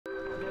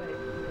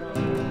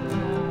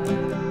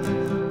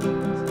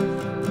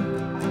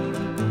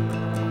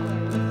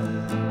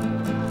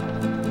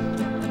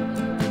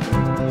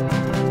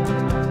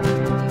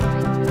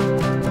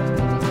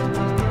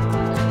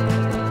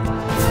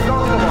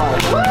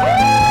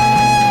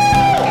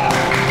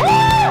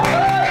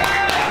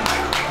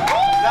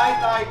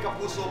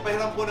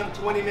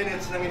20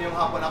 minutes ng inyong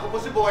hapon. Ako po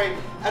si Boy,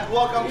 and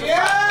welcome to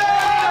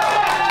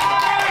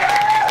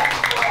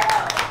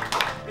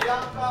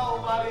Bianca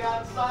Umali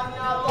at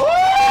Sanya Lopez!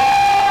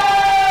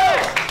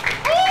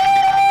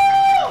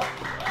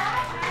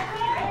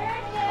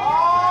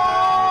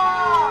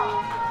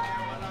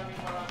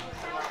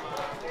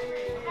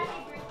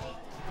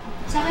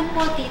 Sa akin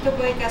po, Tito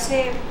Boy,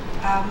 kasi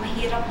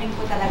mahirap din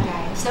po talaga.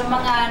 Sa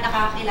mga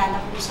nakakilala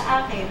po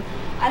sa akin,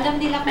 alam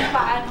nila kung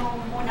paano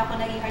muna ako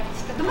naging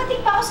artista.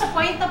 Dumating pa ako sa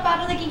point na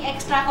parang naging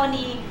extra ko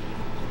ni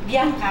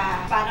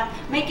Bianca. Parang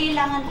may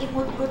kailangan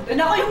imudgud doon.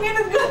 Ako yung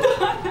inudgud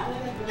doon.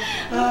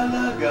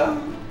 Talaga?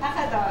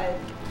 Nakadol.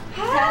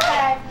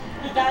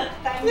 That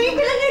time. Ngayon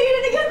ko lang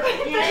narinig ang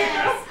kwento.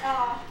 Yes.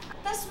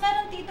 Tapos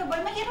meron, Tito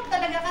Boy, mahirap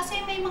talaga kasi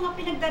may mga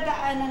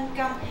pinagdadaanan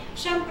kang,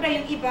 syempre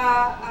yung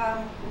iba,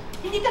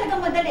 hindi talaga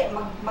madali.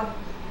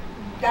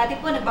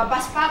 Dati po,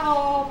 nagbabas pa ako,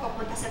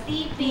 papunta sa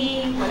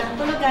taping, walang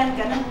tulugan,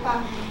 ganun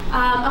pa.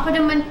 Ako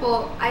naman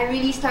po, I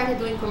really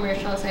started doing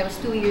commercials. I was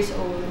 2 years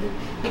old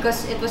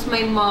because it was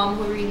my mom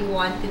who really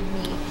wanted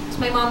me. So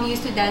my mom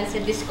used to dance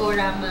at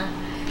Disco-Rama.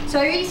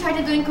 So I really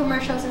started doing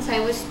commercials since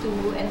I was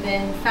 2, and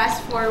then fast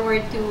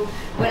forward to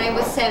when I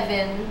was 7,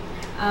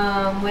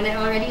 when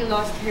I already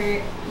lost her,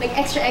 like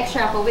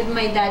extra ako with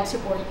my dad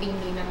supporting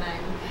me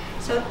naman.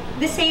 So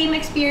the same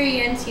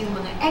experience, yung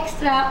mga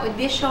extra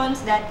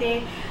auditions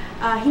dati,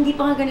 hindi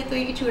pa nga ganito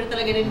yung itsura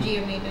talaga ng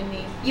GMA nun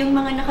eh. Yung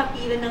mga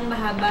nakapila ng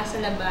mahaba sa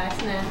labas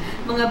na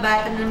mga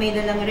bata na may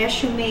dalang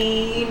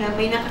resume, na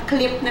may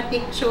nakaklip na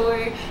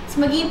picture.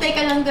 Tapos maghintay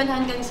ka lang doon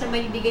hanggang sa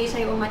may bigay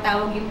sa'yo o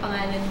matawag yung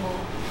pangalan mo.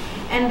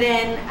 And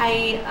then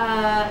I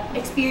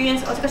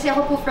experienced also, kasi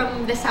ako po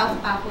from the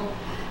South ako,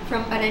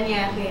 from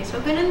Paranaque.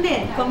 So ganun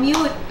din,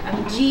 commute,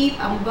 ang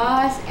jeep, ang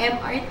bus,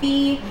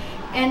 MRT.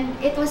 And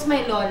it was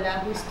my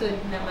lola who stood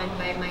naman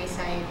by my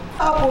side.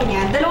 Opo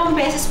niyan. 2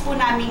 beses po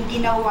namin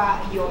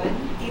ginawa yon,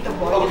 Tito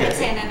Boy, yung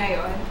eksena na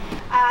yon.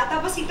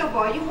 Tapos Tito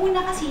Boy, yung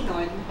una kasi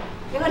nun,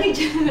 yung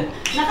original,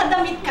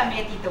 nakadamit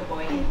kami, Tito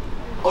Boy.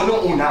 O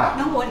nung una?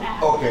 Nung una.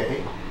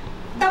 Okay.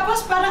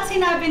 Tapos parang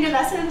sinabi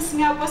nila, since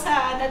nga po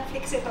sa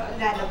Netflix ito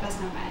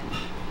lalabas naman,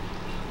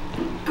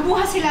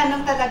 kumuha sila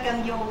ng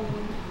talagang yung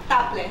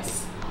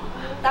topless.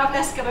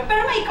 Topless kami.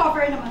 Pero may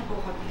cover naman po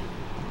kami.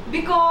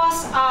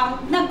 Because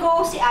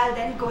nag-go si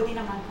Alden, go din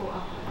naman po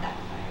ako that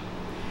time.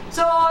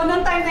 So,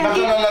 nung time na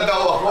hindi... Nakalala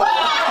daw ako.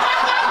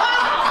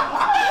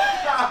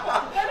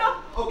 Pero,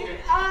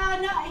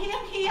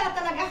 hiyang-hiya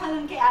talaga ako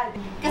nun kay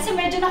Alden. Kasi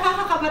medyo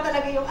nakakakaba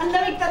talaga yung, ang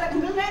lamig talaga,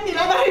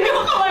 nilalamig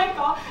yung kamay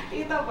ko,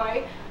 Tito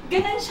Boy.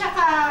 Ganun siya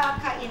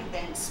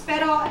ka-intense.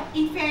 Pero,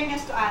 in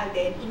fairness to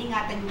Alden,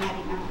 iningatan niya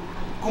rin ang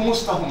mga.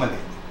 Kumusta humalik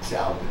si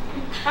Alden?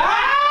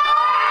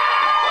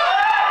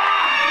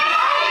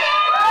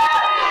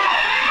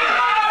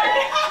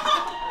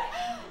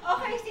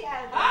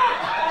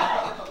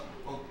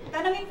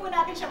 Tanungin po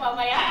natin siya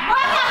mamaya.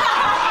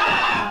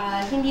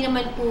 Hindi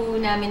naman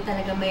po namin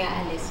talaga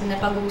mayaalis. So,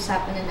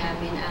 napag-uusapan na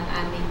namin ang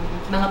aming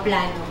mga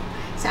plano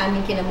sa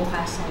aming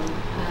kinabukasan.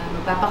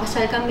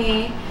 Magpapakasal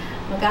kami,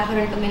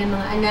 magkakaroon kami ng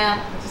mga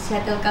anak,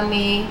 settle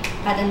kami,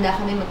 tatanda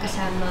kami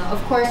magkasama. Of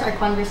course, our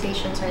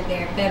conversations are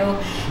there. Pero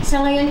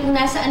sa ngayon, kung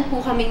nasaan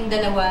po kaming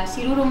dalawa,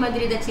 si Ruru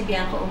Madrid at si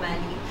Bianca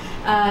Umali,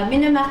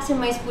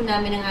 minamaximize po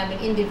namin ang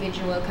aming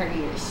individual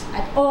careers.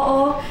 At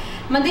oo,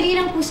 madali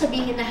lang po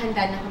sabihin na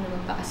handa na kami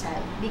magpakasal.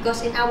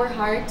 Because in our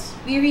hearts,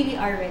 we really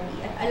are ready.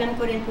 At alam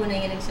ko rin po na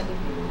yan ang sagot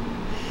mo.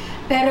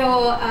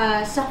 Pero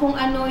sa kung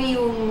ano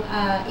yung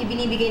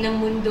ibinibigay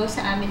ng mundo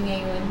sa amin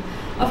ngayon,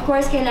 of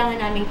course,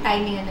 kailangan naming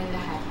timingan ng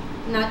lahat.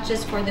 Not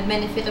just for the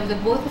benefit of the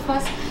both of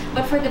us,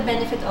 but for the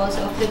benefit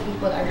also of the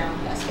people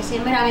around us. Kasi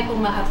marami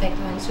pong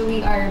maapektuhan. So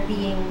we are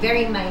being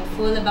very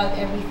mindful about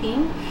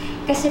everything.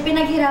 Kasi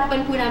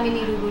pinaghirapan po namin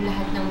ni Ruru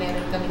lahat ng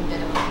meron kaming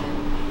dalawa yan.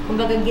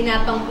 Kumbaga,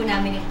 ginapang po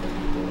namin ito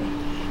dito eh.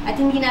 At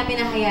hindi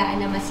namin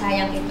nahayaan na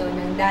masayang ito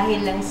nang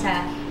dahil lang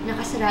sa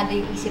nakasarado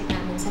yung isip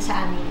namin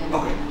sa amin.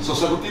 Okay, so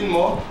sagutin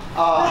mo,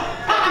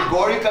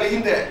 categorically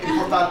hindi.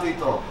 Importante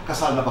ito.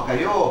 Kasal na ba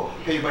kayo?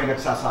 Kayo ba'y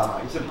nagsasama?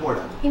 It's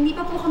important. Hindi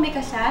pa po kami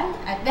kasal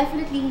at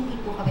definitely hindi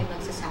po kami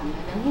magsasama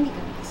nang hindi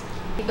kami kasal.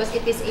 Because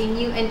it is a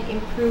new and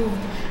improved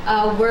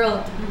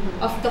world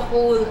of the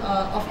whole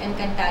of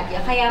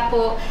Encantadia. Kaya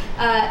po,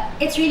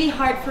 it's really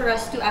hard for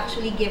us to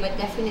actually give a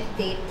definite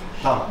date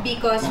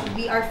because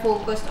we are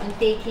focused on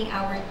taking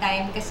our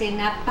time kasi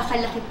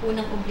napakalaki po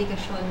ng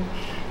obligasyon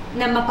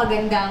na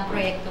mapaganda ang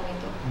proyektong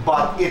ito.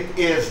 But it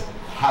is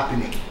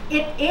happening.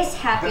 It is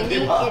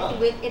happening.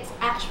 It's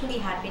actually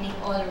happening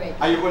already.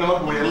 Ayoko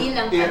naman, Will.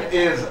 It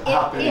is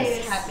happening.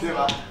 It is happening.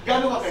 Diba?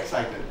 Gano'n ka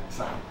excited,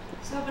 Sam?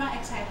 Sobrang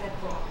excited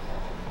po.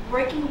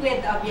 Working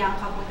with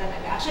Bianca po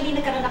talaga. Actually,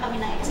 nagkaroon na kami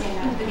ng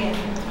eksena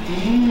together.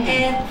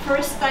 And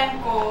first time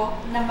ko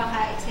na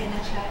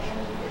maka-eksena siya, and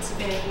it's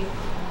very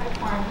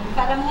heartwarming.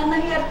 Parang nga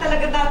nangyari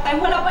talaga that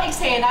time. Wala pa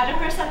eksena.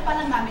 Rehearsal pa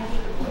lang namin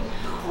dito po.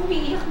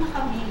 Umiiyak na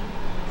kami.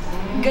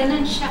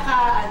 Ganun siya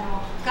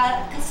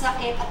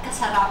kasakit at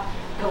kasarap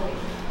gawin.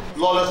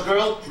 Lola's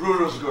girl,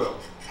 Ruru's girl.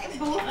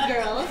 Both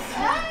girls.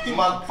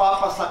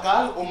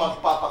 Magpapasakal o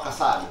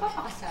magpapakasal?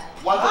 Magpapakasal.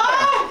 1 to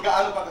 10,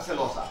 gaano ka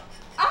kaselosa?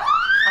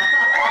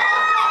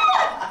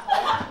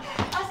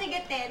 Oh,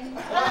 sige, 10.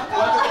 1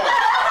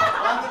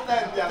 to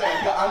 10, Bianca,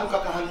 gaano ka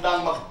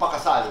kahandang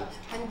magpakasal?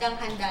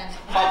 Handang-handa na.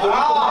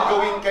 Paborito mong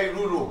gawin kay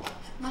Ruru?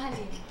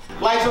 Mahalin.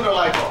 Lights on or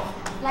lights off?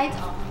 Lights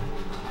off.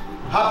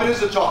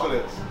 Happiness or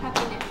chocolates?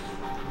 Happiness.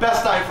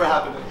 Best time for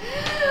happiness?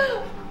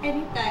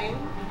 Anytime.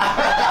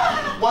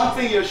 One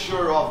thing you're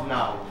sure of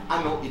now,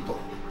 ano ito?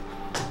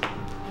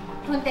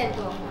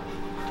 Kontento ako.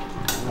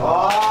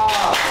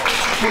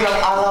 Pulang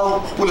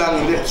araw,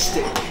 pulang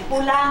lipstick.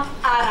 Pulang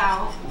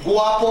araw.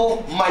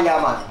 Guwapo,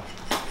 mayaman.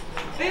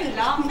 Yun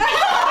lang.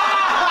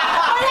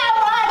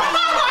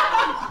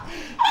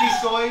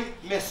 Tisoy,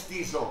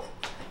 mestizo.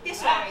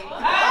 Sorry.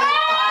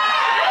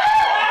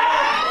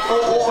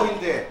 Oo o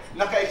hindi,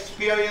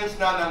 naka-experience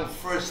na ng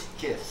first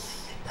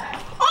kiss.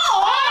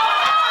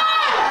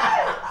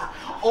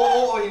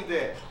 Oo o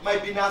hindi, may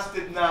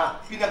binasted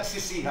na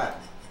pinagsisihan.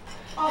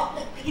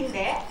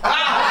 Hindi.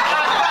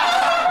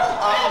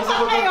 Ang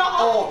sagot Okay, mo,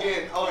 oo.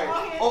 okay.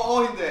 Oo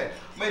o hindi,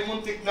 may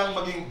muntik nang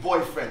maging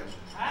boyfriend.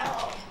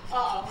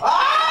 Oo.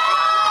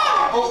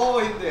 Oo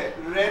o hindi,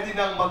 ready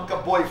nang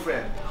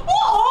magka-boyfriend.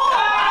 Oo!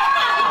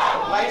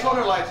 Lights on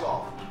or lights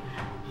off?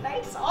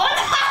 Lights on.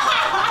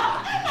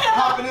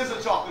 Happiness or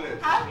chocolate?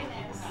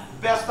 Happiness.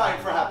 Best time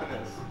for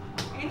happiness?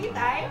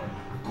 Anytime.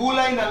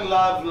 Kulay ng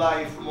love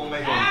life mo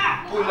ngayon,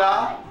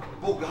 pula,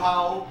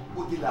 bughaw, o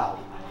dilaw?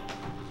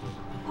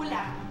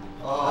 Pula.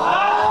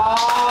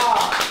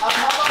 At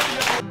habang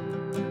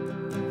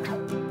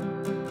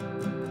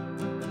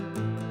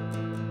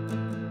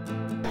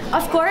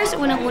Of course,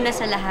 unang-una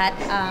sa lahat,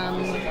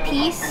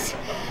 peace.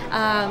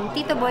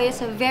 Tito Boy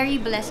is a very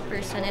blessed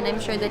person and I'm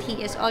sure that he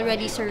is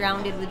already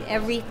surrounded with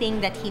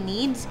everything that he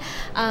needs.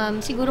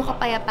 Siguro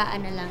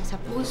kapayapaan na lang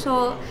sa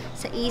puso,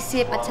 sa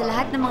isip, at sa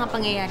lahat ng mga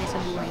pangyayari sa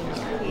buhay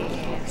niya.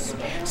 Yes.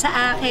 Sa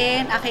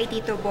akin, kay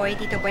Tito Boy,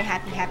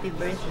 happy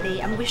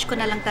birthday. Ang wish ko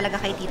na lang talaga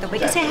kay Tito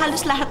Boy kasi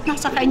halos lahat na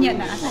sa kanya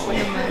na.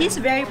 He's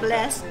very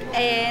blessed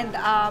and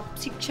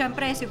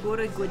syempre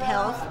siguro good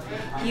health,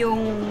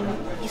 yung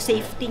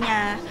safety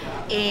niya,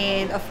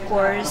 and of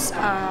course,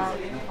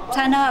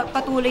 sana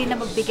patuloy na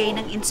magbigay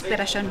ng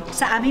inspirasyon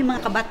sa aming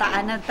mga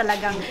kabataan na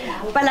talagang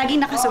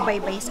palaging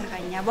nakasubaybay sa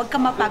kanya. Huwag ka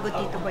mapagod,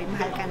 Tito Boy.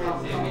 Mahal ka na.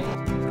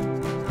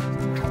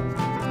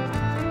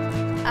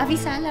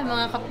 Abisala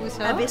mga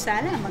kapuso.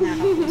 Abisala mga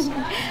kapuso.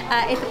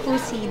 Ito po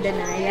si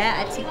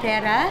Danaya at si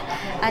Tera.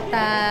 At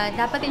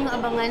dapat inyong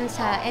abangan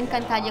sa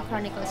Encantadia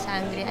Chronicles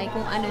Sangre ay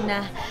kung ano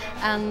na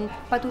ang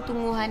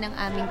patutunguhan ng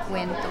aming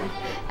kwento.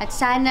 At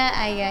sana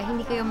ay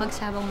hindi kayo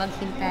magsawang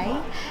maghintay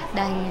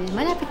dahil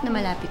malapit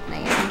na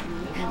yan.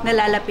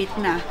 Nalalapit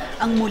na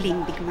ang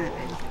muling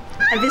digmaan.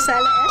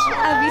 Abisala Esh.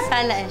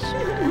 Abisala Esh.